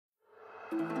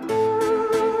Hello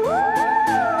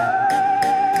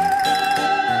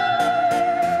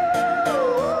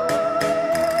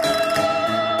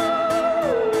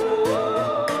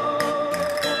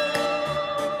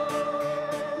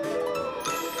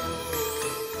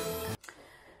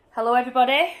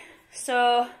everybody,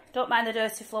 so don't mind the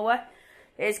dirty floor,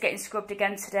 it is getting scrubbed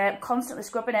again today. I'm constantly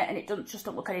scrubbing it and it just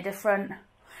don't look any different.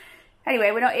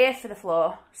 Anyway, we're not here for the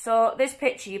floor. So this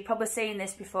picture, you've probably seen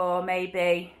this before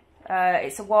maybe.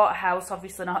 It's a waterhouse,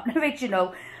 obviously not an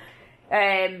original.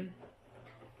 I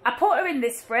put her in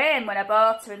this frame when I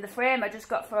bought her, and the frame I just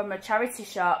got from a charity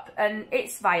shop, and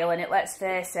it's vile in it, let's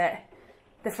face it,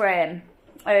 the frame.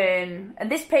 And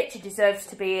this picture deserves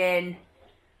to be in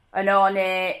an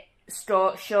ornate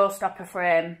showstopper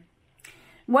frame.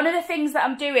 One of the things that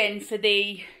I'm doing for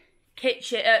the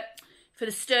kitchen, for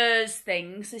the stairs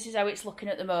things, this is how it's looking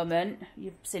at the moment.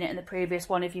 You've seen it in the previous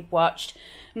one if you've watched.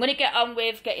 I'm going to get on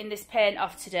with getting this paint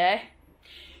off today.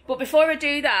 But before I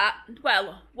do that,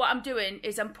 well, what I'm doing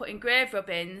is I'm putting grave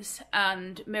rubbings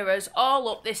and mirrors all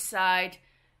up this side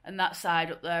and that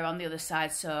side up there on the other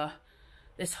side. So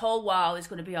this whole wall is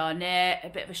going to be ornate, a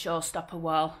bit of a showstopper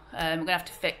wall. I'm going to have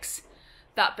to fix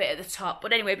that bit at the top.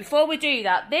 But anyway, before we do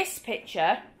that, this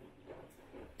picture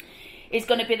is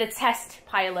going to be the test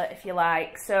pilot, if you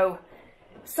like. So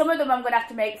some of them I'm going to have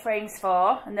to make frames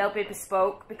for, and they'll be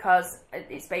bespoke because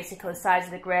it's basically the size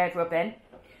of the grave rubbing.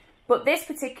 But this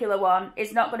particular one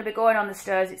is not going to be going on the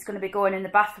stairs, it's going to be going in the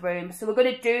bathroom. So we're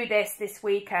going to do this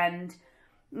weekend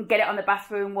and get it on the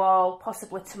bathroom wall,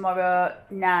 possibly tomorrow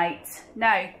night.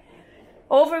 Now,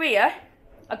 over here,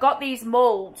 I got these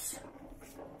moulds.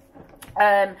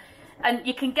 And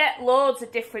you can get loads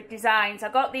of different designs.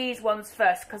 I got these ones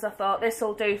first because I thought this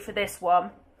will do for this one.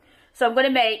 So I'm going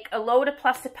to make a load of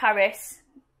plaster Paris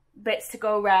bits to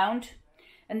go round,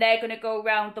 and they're going to go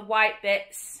round the white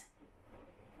bits.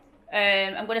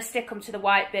 I'm going to stick them to the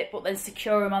white bit, but then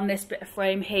secure them on this bit of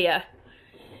frame here.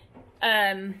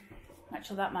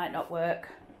 Actually, that might not work.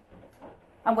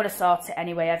 I'm going to sort it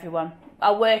anyway, everyone.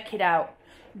 I'll work it out.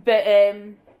 But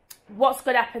what's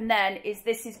going to happen then is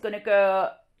this is going to go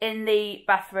in the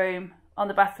bathroom, on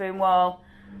the bathroom wall.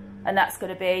 And that's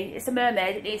going to be, it's a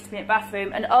mermaid, it needs to be in the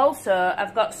bathroom. And also,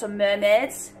 I've got some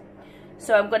mermaids.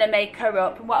 So I'm going to make her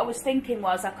up. And what I was thinking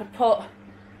was I could put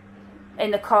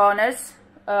in the corners.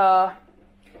 I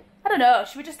don't know,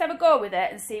 should we just have a go with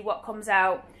it and see what comes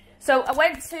out? So I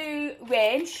went to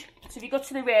Range. So if you go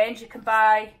to the Range, you can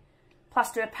buy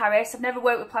plaster of Paris. I've never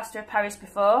worked with plaster of Paris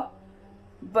before,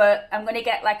 but I'm going to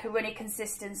get like a runny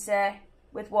consistency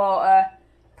with water,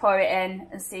 pour it in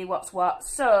and see what's what.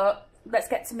 So let's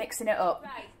get to mixing it up.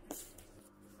 Right.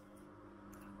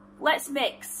 Let's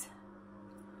mix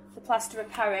the plaster of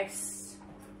Paris.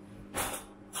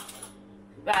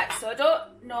 Right, so I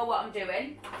don't know what I'm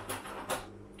doing,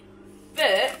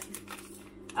 but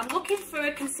I'm looking for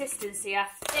a consistency, I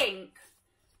think,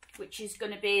 which is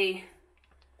going to be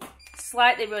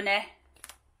slightly runny,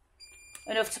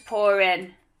 enough to pour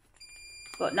in,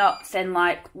 but not thin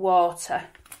like water.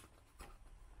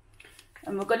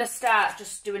 And we're going to start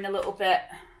just doing a little bit.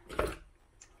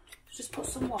 Just put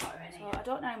some water in it. So I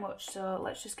don't know how much, so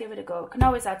let's just give it a go. We can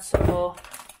always add some more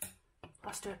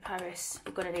plaster of Paris.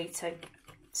 We're going to need to.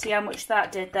 See how much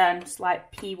that did then. It's like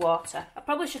pea water. I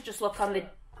probably should just look on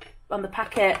the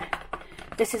packet.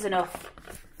 This is enough.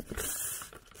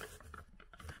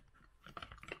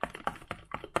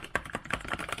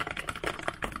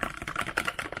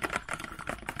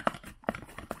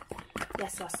 Yeah,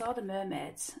 so I saw the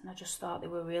mermaids and I just thought they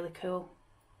were really cool.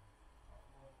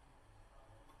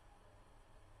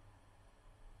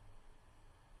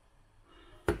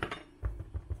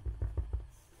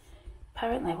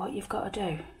 Apparently what you've got to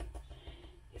do,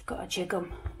 you've got to jig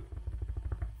them.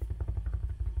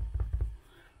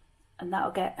 And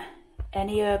that'll get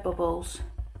any air bubbles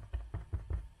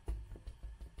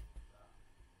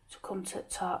to come to the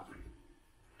top.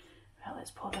 Right,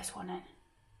 let's pour this one in.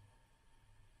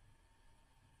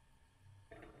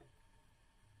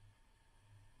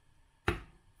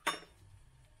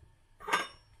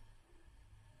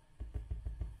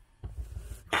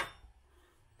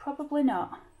 Probably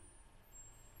not.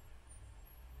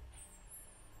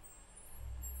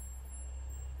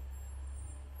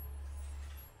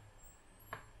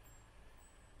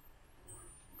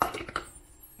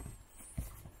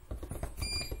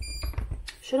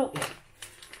 Shut up, you.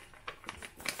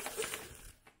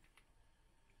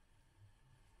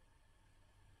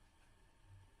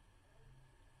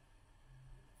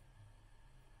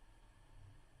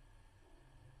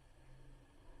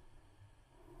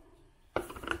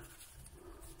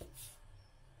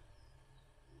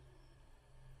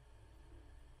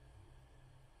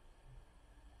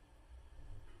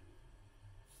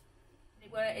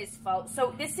 It weren't his fault.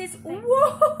 So this is,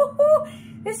 whoa,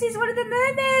 this is one of the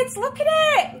mermaids. Look at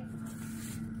it.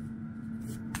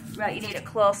 Right, you need a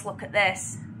close look at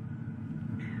this.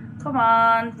 Come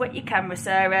on, wet your camera,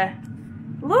 Sarah.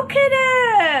 Look at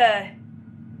her.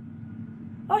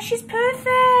 Oh, she's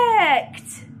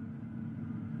perfect.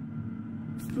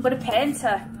 I'm going to paint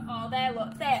her. Oh,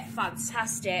 they're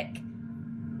fantastic.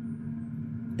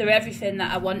 They're everything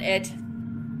that I wanted.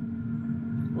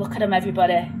 Look at them,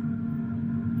 everybody.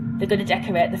 They're going to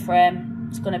decorate the frame.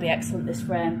 It's going to be excellent, this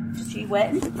frame. Just you wait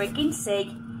and freaking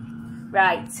see.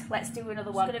 Right, let's do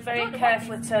another one. I'm going to very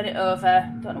carefully turn it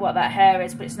over. Don't know what that hair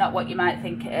is, but it's not what you might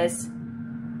think it is.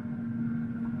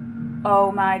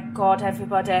 Oh my God,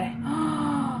 everybody.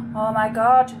 Oh my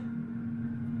God.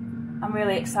 I'm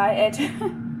really excited.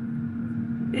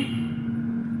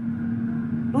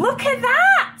 Look at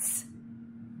that!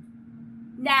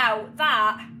 Now,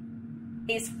 that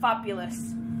is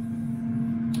fabulous.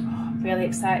 Oh, I'm really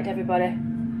excited, everybody.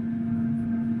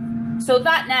 So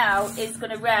that now is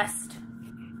going to rest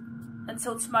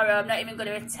until tomorrow. I'm not even going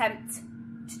to attempt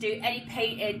to do any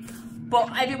painting. But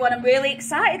everyone, I'm really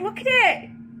excited. Look at it.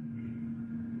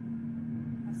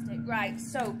 Right,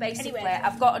 so basically, anyway,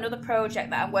 I've got another project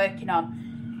that I'm working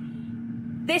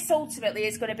on. This ultimately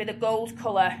is going to be the gold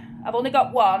colour. I've only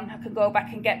got one. I can go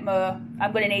back and get more.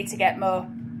 I'm going to need to get more.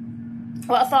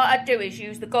 What I thought I'd do is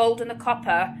use the gold and the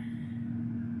copper,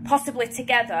 possibly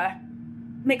together,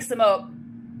 mix them up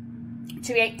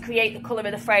to create the colour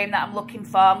of the frame that I'm looking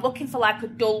for. I'm looking for like a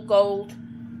dull gold.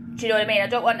 Do you know what I mean? I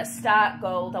don't want a stark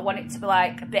gold. I want it to be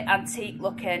like a bit antique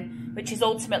looking, which is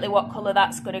ultimately what colour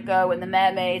that's going to go. And the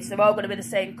mermaids, they're all going to be the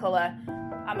same colour.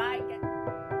 I might get...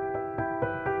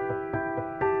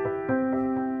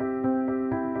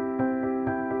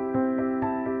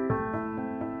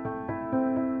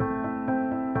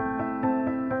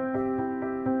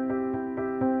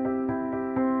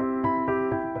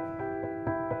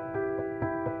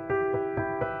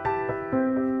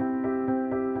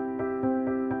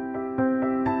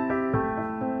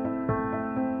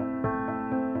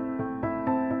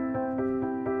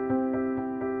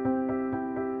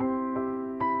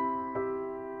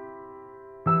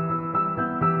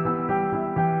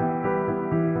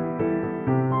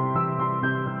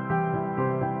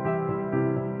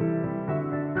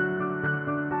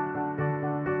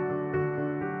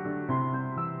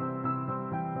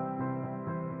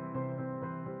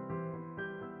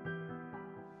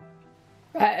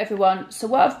 Right, everyone, so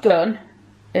what I've done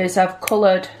is I've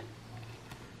coloured,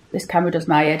 this camera does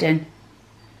my head in,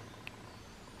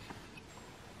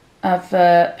 I've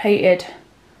painted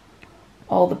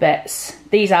all the bits.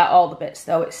 These are all the bits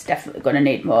though, it's definitely going to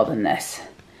need more than this.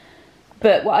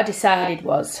 But what I decided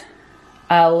was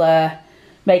I'll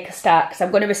make a start, because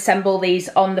I'm going to assemble these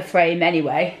on the frame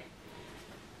anyway,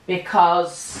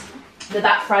 because they're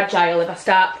that fragile. If I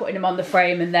start putting them on the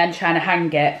frame and then trying to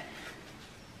hang it,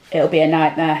 it'll be a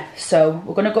nightmare. So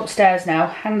we're going to go upstairs now,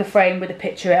 hang the frame with a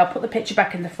picture. I'll put the picture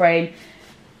back in the frame.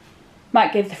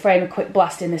 Might give the frame a quick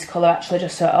blast in this colour actually,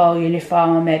 just so all uniform,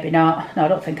 or maybe not. No, I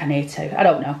don't think I need to. I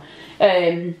don't know.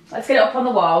 Let's get it up on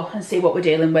the wall and see what we're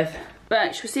dealing with.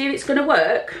 Right, shall we see if it's going to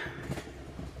work?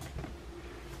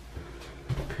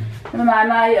 Never mind,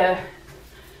 my hair.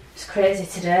 It's crazy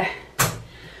today.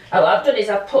 What I've done is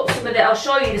I've put some of it, I'll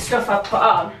show you the stuff I've put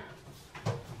on.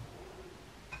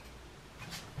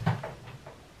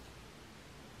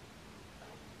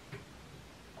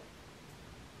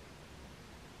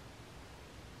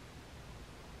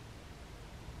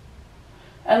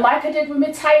 And like I did with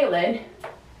my tiling,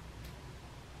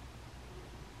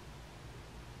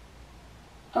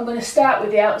 I'm going to start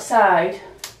with the outside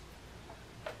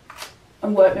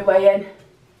and work my way in.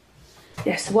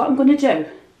 Yes, so what I'm going to do,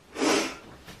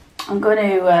 I'm going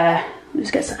to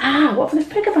just get some, what the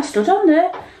frig have I stood on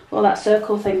there? Well, that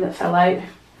circle thing that fell out.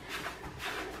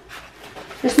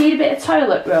 Just need a bit of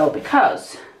toilet roll,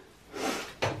 because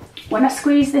when I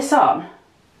squeeze this on,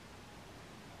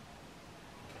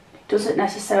 doesn't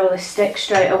necessarily stick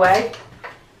straight away.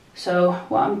 So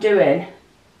what I'm doing,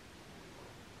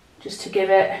 just to give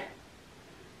it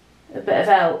a bit of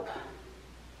help,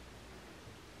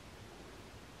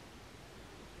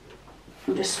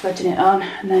 I'm just spreading it on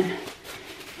and then,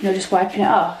 you know, just wiping it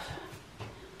off.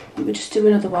 Let me just do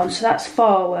another one. So that's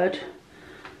forward,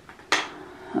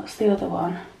 that's the other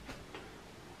one.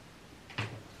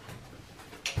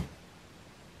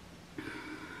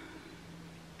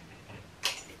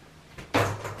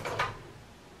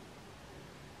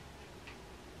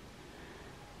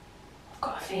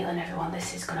 Feeling, everyone,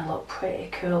 this is going to look pretty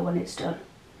cool when it's done.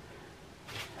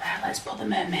 Let's put the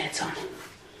mermaids on,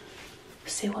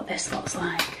 see what this looks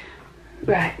like.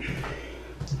 Right.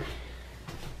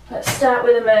 Let's start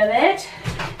with a mermaid.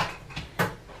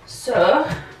 So,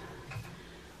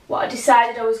 what I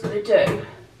decided I was going to do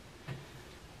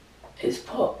is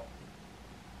put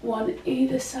one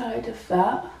either side of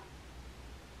that.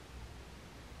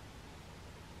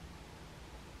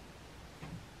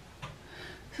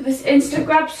 So this instant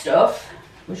grab stuff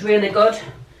was really good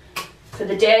for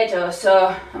the dado,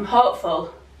 so I'm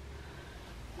hopeful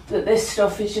that this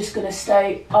stuff is just going to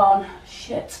stay on.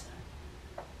 Shit.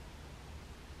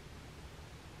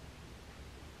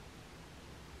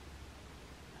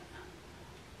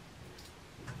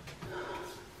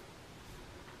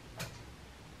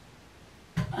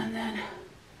 And then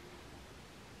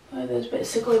where there's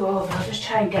bits of glue over, I'll just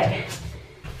try and get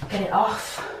it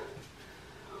off.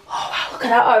 Oh wow, look at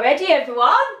that already,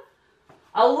 everyone.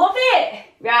 I love it.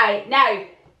 Right, now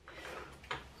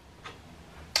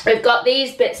we've got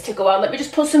these bits to go on. Let me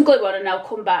just put some glue on and I'll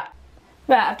come back.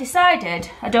 Right, I've decided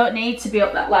I don't need to be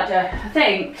up that ladder. I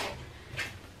think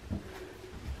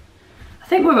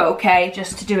we're okay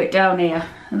just to do it down here.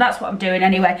 And that's what I'm doing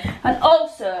anyway. And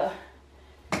also,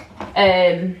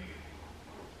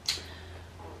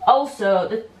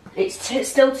 it's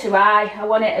still too high. I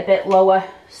want it a bit lower,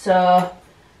 so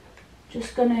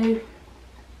just gonna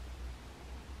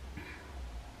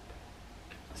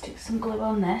stick some glue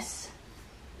on this.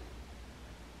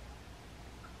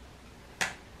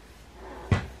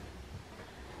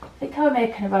 I think I'm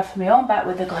making a rod for my own back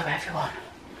with the glue, everyone,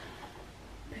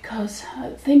 because I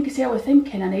think see how we're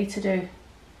thinking I need to do,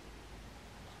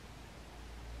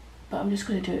 but I'm just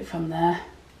going to do it from there.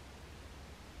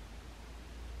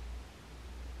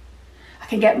 I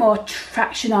can get more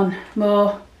traction on,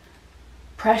 more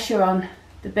pressure on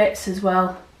the bits as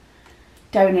well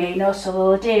down here, you know, so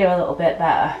they'll adhere a little bit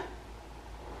better.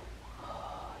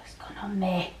 Oh, it's gone on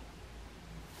me. It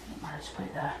doesn't matter, just put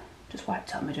it there. Just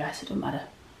wiped out my dress, it doesn't matter.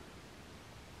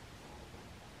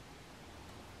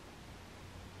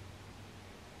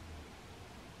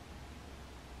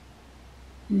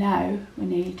 Now we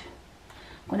need,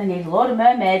 I'm going to need a load of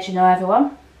mermaids, you know,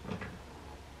 everyone.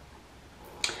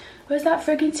 Where's that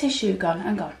frigging tissue gone?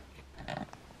 Hang on.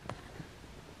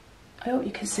 I hope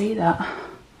you can see that.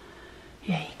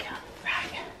 Yeah, you can.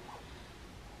 Right.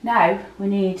 Now we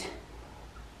need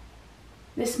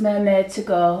this mermaid to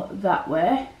go that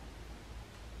way.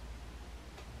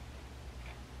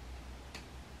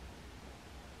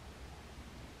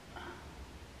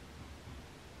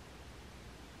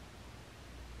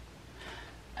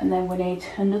 And then we need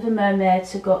another mermaid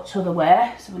to go to the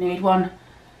way. So we need one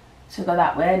to go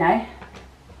that way now.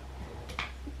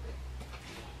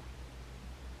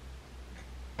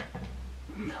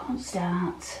 Don't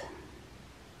start.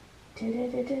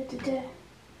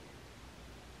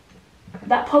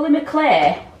 That polymer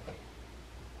clay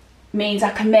means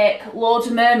I can make loads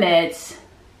of mermaids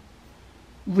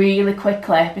really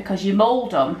quickly, because you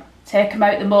mould them, take them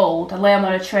out the mould, and lay them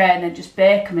on a tray and then just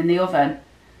bake them in the oven.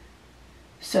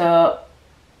 So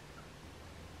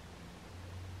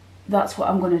that's what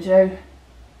I'm going to do.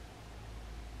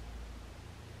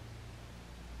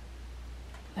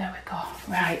 There we go.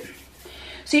 Right.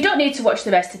 So you don't need to watch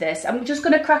the rest of this. I'm just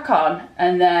going to crack on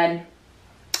and then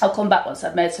I'll come back once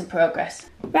I've made some progress.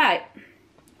 Right.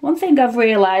 One thing I've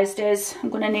realised is I'm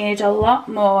going to need a lot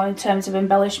more in terms of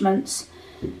embellishments.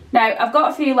 Now, I've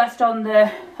got a few left on the...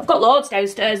 I've got loads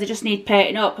downstairs, they just need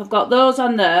painting up. I've got those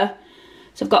on there.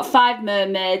 So I've got 5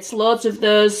 mermaids, loads of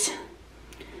those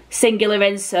singular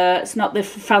inserts, not the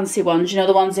fancy ones, you know,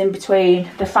 the ones in between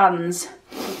the fans.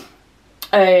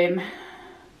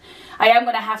 I am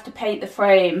going to have to paint the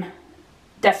frame,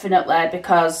 definitely,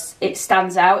 because it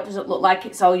stands out. It doesn't look like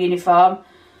it's all uniform.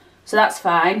 So that's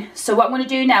fine. So what I'm going to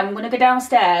do now, I'm going to go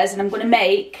downstairs and I'm going to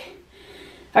make,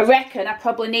 I reckon I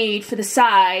probably need for the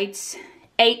sides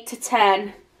 8 to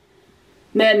 10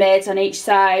 mermaids on each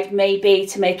side, maybe,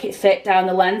 to make it fit down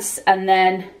the lengths. And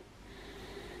then,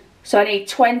 so I need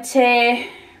 20,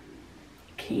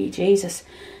 Jesus,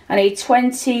 I need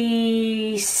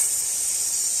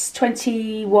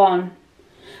 21.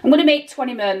 I'm going to make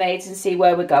 20 mermaids and see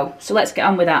where we go. So let's get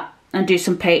on with that and do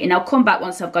some painting. I'll come back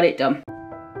once I've got it done.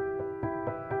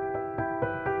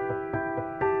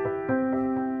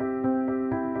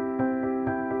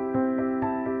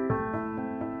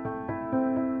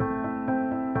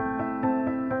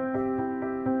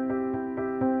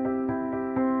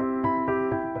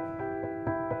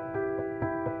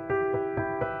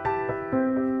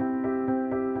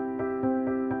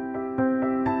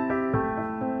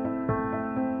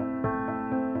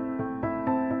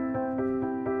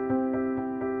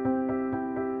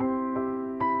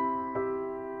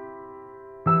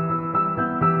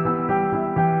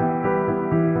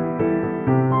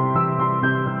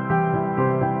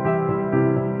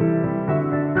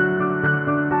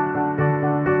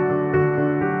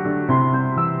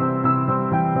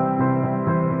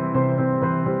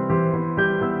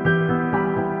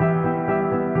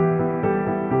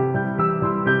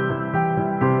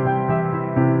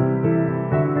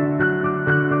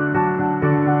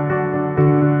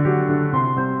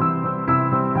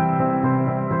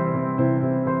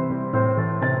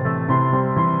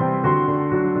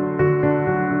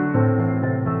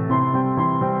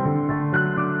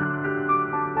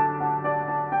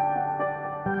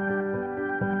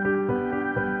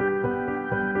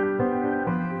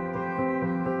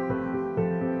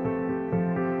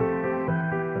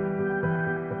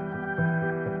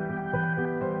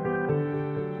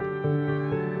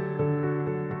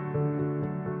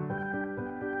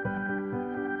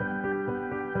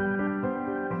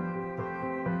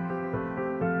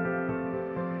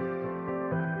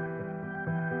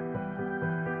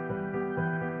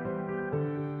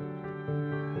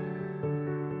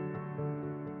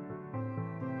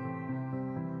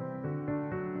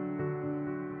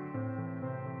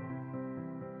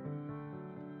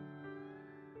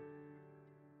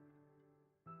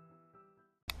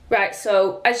 Right,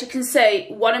 so as you can see,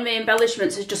 one of my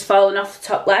embellishments has just fallen off the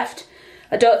top left.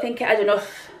 I don't think it had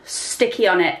enough sticky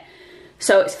on it.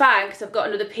 So it's fine because I've got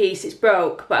another piece. It's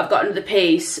broke, but I've got another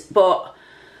piece. But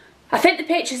I think the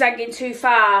picture's hanging too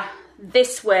far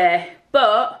this way.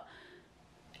 But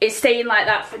it's staying like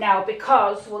that for now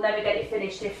because we'll never get it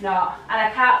finished if not. And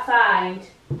I can't find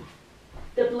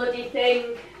the bloody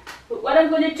thing. But what I'm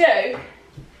going to do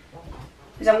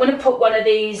is I'm going to put one of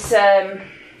these... you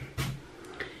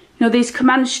know, these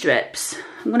command strips.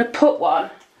 I'm going to put one.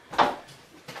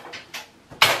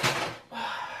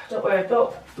 Don't worry,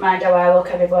 don't mind how I look,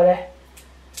 everybody.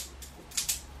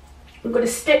 I'm going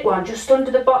to stick one just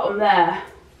under the bottom there.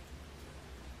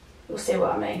 You'll see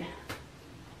what I mean.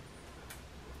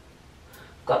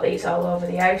 Got these all over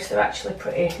the house. They're actually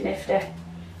pretty nifty.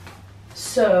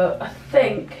 So I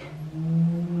think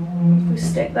if we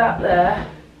stick that there,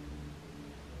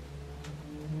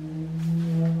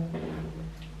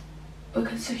 we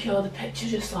can secure the picture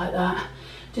just like that.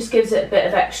 Just gives it a bit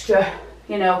of extra,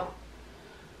 you know,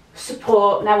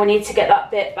 support. Now we need to get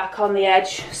that bit back on the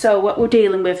edge. So what we're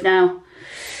dealing with now.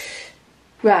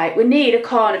 Right, we need a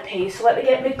corner piece. So let me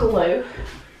get my glue.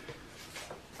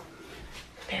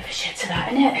 Bit of a shit to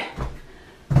that, innit?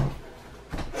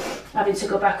 Having to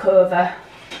go back over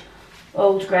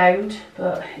old ground,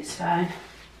 but it's fine.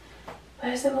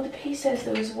 Where's the other pieces?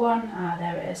 There was one. Ah,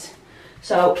 there it is.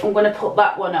 So I'm going to put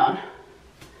that one on.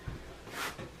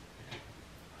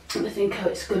 I think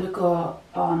it's going to go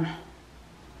on.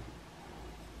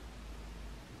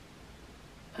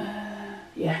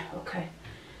 Yeah, okay.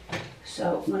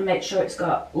 So I'm going to make sure it's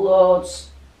got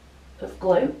loads of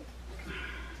glue.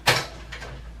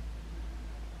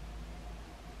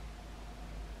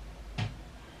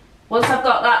 Once I've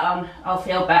got that on, I'll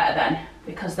feel better then,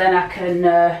 because then I can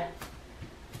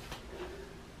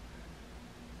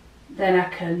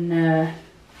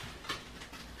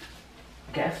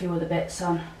get a few other bits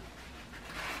on.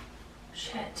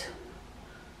 Shit.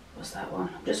 What's that one?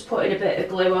 I'm just putting a bit of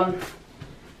glue on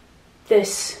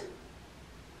this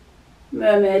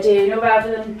Mermaid here, you know,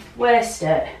 rather than waste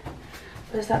it.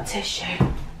 Where's that tissue?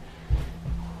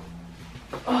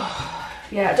 Oh,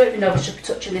 yeah, I don't even know if I should be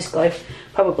touching this glue.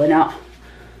 Probably not.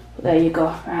 But there you go.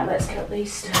 Right, let's get up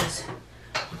these stairs.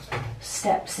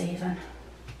 Steps even.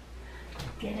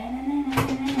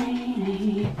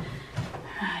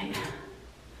 Right.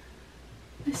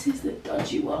 This is the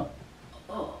dodgy one.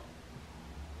 Oh.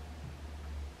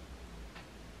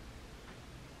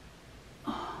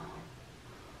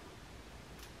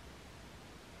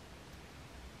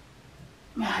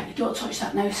 Right, you don't touch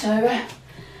that now, Sarah.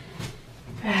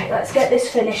 Right, let's get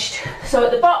this finished. So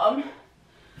at the bottom,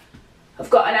 I've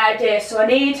got an idea. So I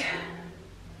need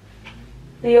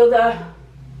the other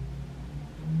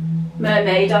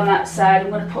mermaid on that side.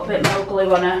 I'm going to put a bit more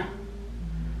glue on her.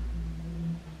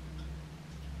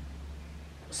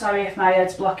 Sorry if my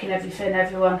head's blocking everything,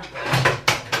 everyone.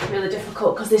 It's really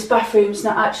difficult because this bathroom's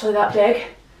not actually that big.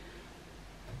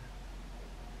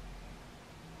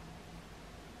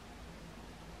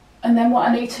 And then what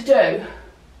I need to do,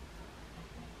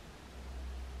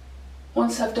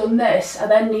 once I've done this, I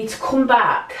then need to come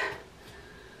back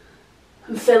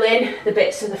and fill in the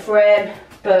bits of the frame,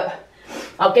 but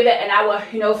I'll give it an hour,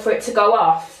 you know, for it to go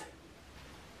off.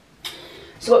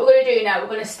 So what we're going to do now, we're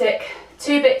going to stick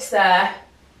 2 bits there,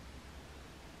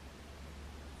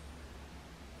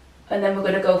 and then we're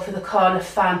going to go for the corner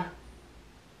fan.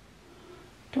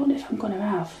 Don't know if I'm going to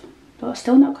have, but I'm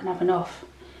still not going to have enough.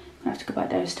 I have to go back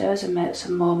downstairs and make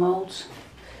some more moulds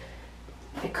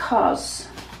because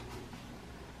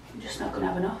I'm just not going to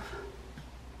have enough.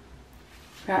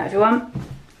 Right, everyone,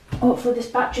 hopefully this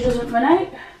battery doesn't run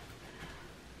out.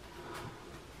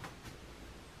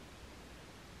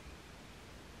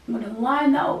 I'm going to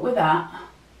line that up with that.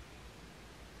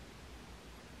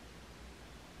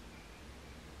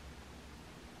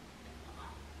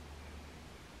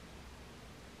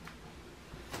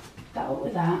 That up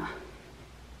with that.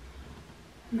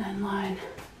 And then line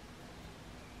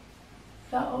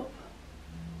that up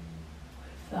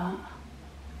with that.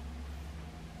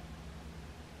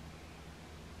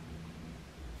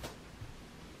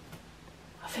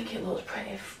 I think it looks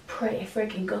pretty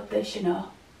freaking good, this, you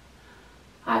know.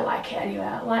 I like it anyway.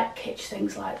 I like kitsch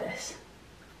things like this.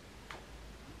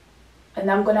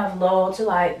 And I'm going to have loads of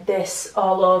like this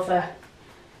all over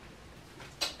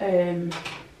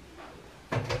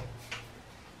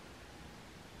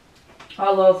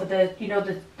all over the, you know,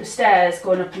 the stairs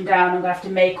going up and down. I'm going to have to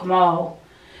make them all,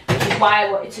 which is why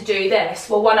I wanted to do this.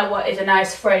 Well, one, I wanted a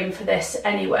nice frame for this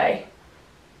anyway,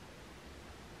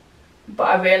 but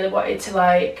I really wanted to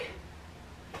like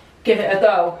give it a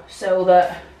go so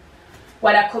that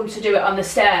when I come to do it on the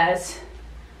stairs,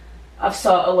 I've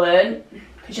sort of learned.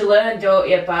 Because you learn, don't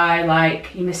you, by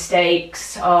like your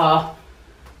mistakes or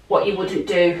what you wouldn't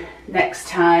do next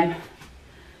time.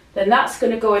 Then that's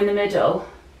going to go in the middle.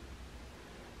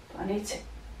 I need to,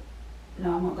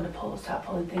 no, I'm not going to start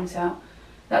pulling things out.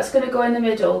 That's going to go in the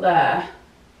middle there.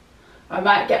 I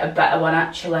might get a better one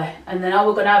actually. And then all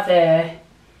we're going to have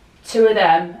 2 of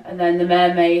them and then the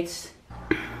mermaids.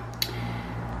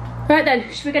 Right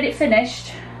then, should we get it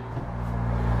finished?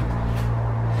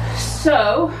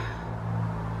 So,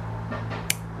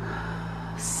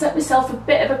 set myself a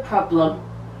bit of a problem.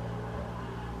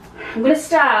 I'm going to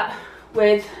start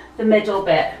with the middle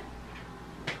bit.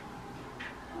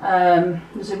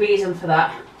 There's a reason for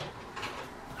that.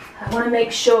 I want to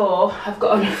make sure I've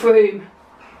got enough room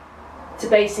to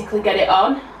basically get it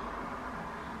on.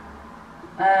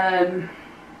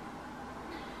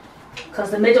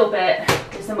 Because the middle bit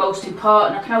is the most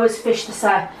important. I can always fish the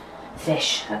side.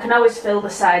 I can always fill the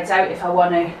sides out if I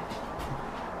want to.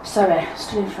 Sorry,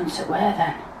 stood in front of where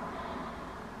then?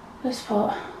 Let's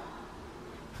put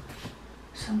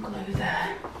some glue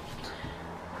there.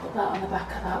 Put that on the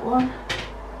back of that one.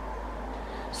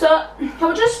 So I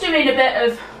was just doing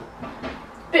a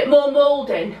bit more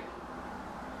moulding.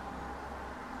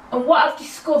 And what I've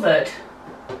discovered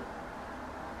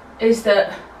is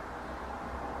that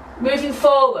moving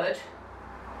forward,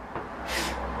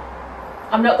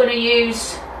 I'm not going to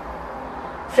use,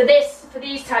 for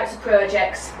these types of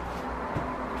projects,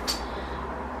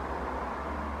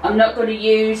 I'm not going to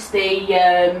use the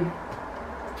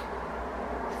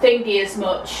thingy as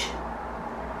much.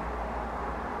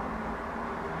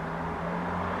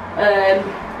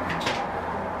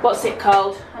 What's it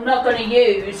called? I'm not going to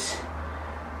use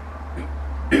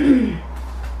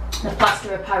the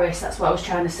plaster of Paris, that's what I was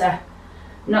trying to say.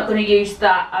 I'm not going to use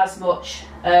that as much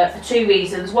for 2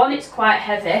 reasons. 1, it's quite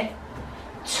heavy.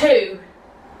 2,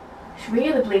 it's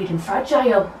really bleeding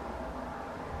fragile.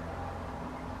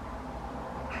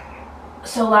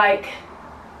 So like,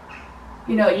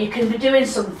 you know, you can be doing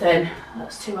something,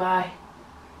 that's too high.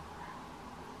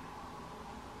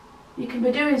 You can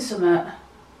be doing something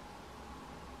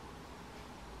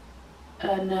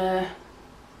and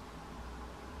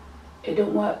it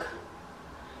don't work.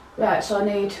 Right, so I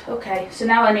need, okay, so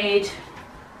now I need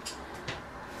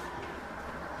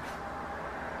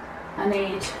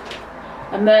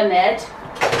a mermaid.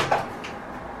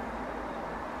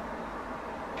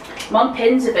 I'm on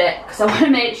pins a bit because I want to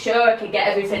make sure I can get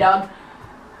everything on.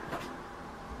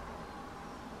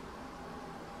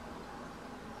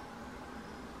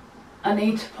 I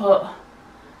need to put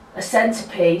a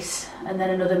centrepiece and then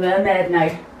another mermaid now.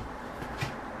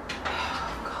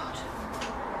 Oh God.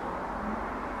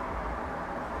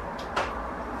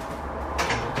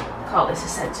 Call this a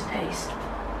centrepiece.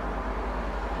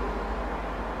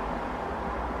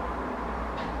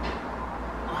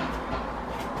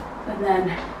 And then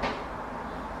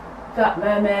that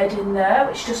mermaid in there,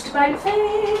 which just about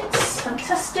fits.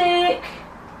 Fantastic.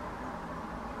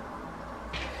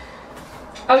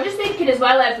 I was just thinking as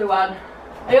well, everyone,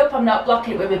 I hope I'm not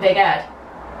blocking it with my big head.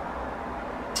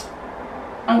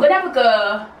 I'm going to have a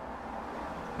go.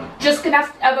 Just going to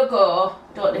have a go.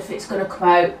 Don't know if it's going to come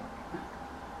out.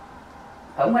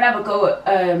 I'm going to have a go at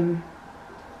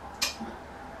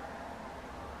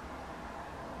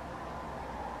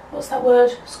what's that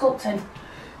word? Sculpting.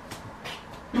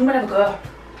 I'm going to have a go.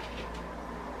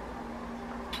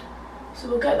 So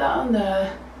we'll get that on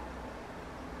there.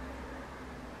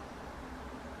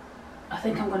 I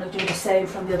think I'm going to do the same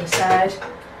from the other side.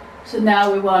 So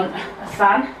now we want a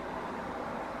fan.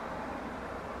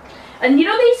 And you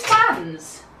know these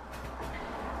fans?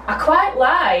 I quite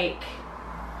like.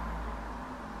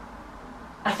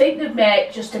 I think they'd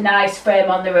make just a nice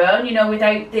frame on their own, you know,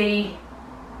 without the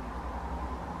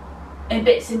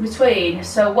bits in between.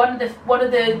 So one of the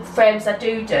frames I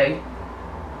do,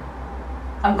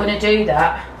 I'm going to do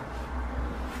that.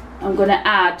 I'm going to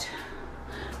add.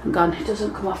 Hang on, it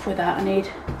doesn't come off with that. I need.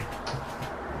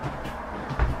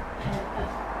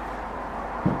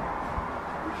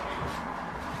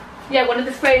 Yeah, one of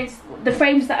the frames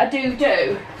that I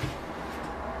do.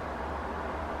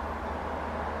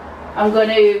 I'm going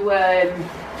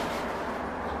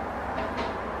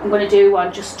to do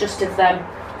one just of them.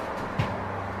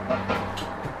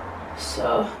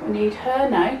 So we need her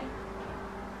now.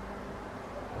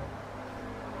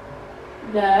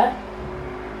 There.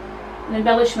 An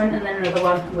embellishment and then another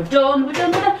one. We're done.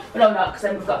 Well, no, not because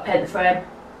then we've got to paint the frame.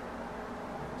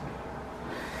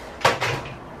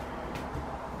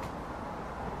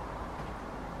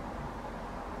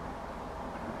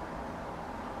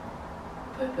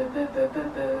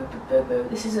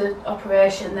 This is an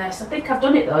operation, this. I think I've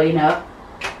done it though, you know.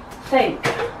 I think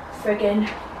friggin'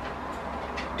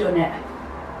 done it.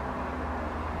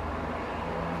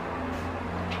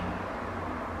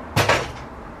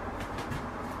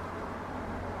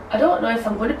 I don't know if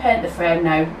I'm going to paint the frame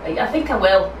now. I think I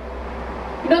will.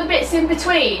 You know the bits in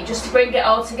between, just to bring it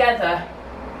all together.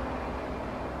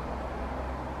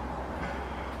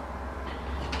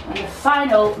 And the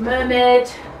final mermaid.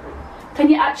 Can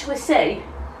you actually see?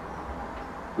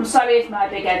 I'm sorry if my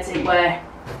big head's in way.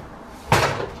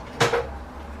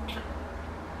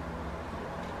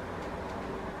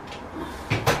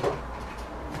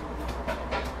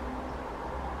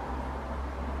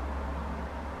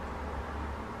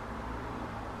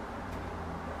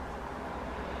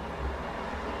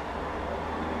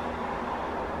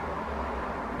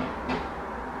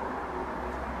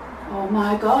 Oh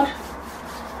my god.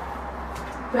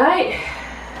 Right.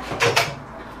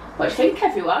 What do you think,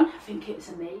 everyone? I think it's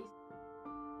amazing.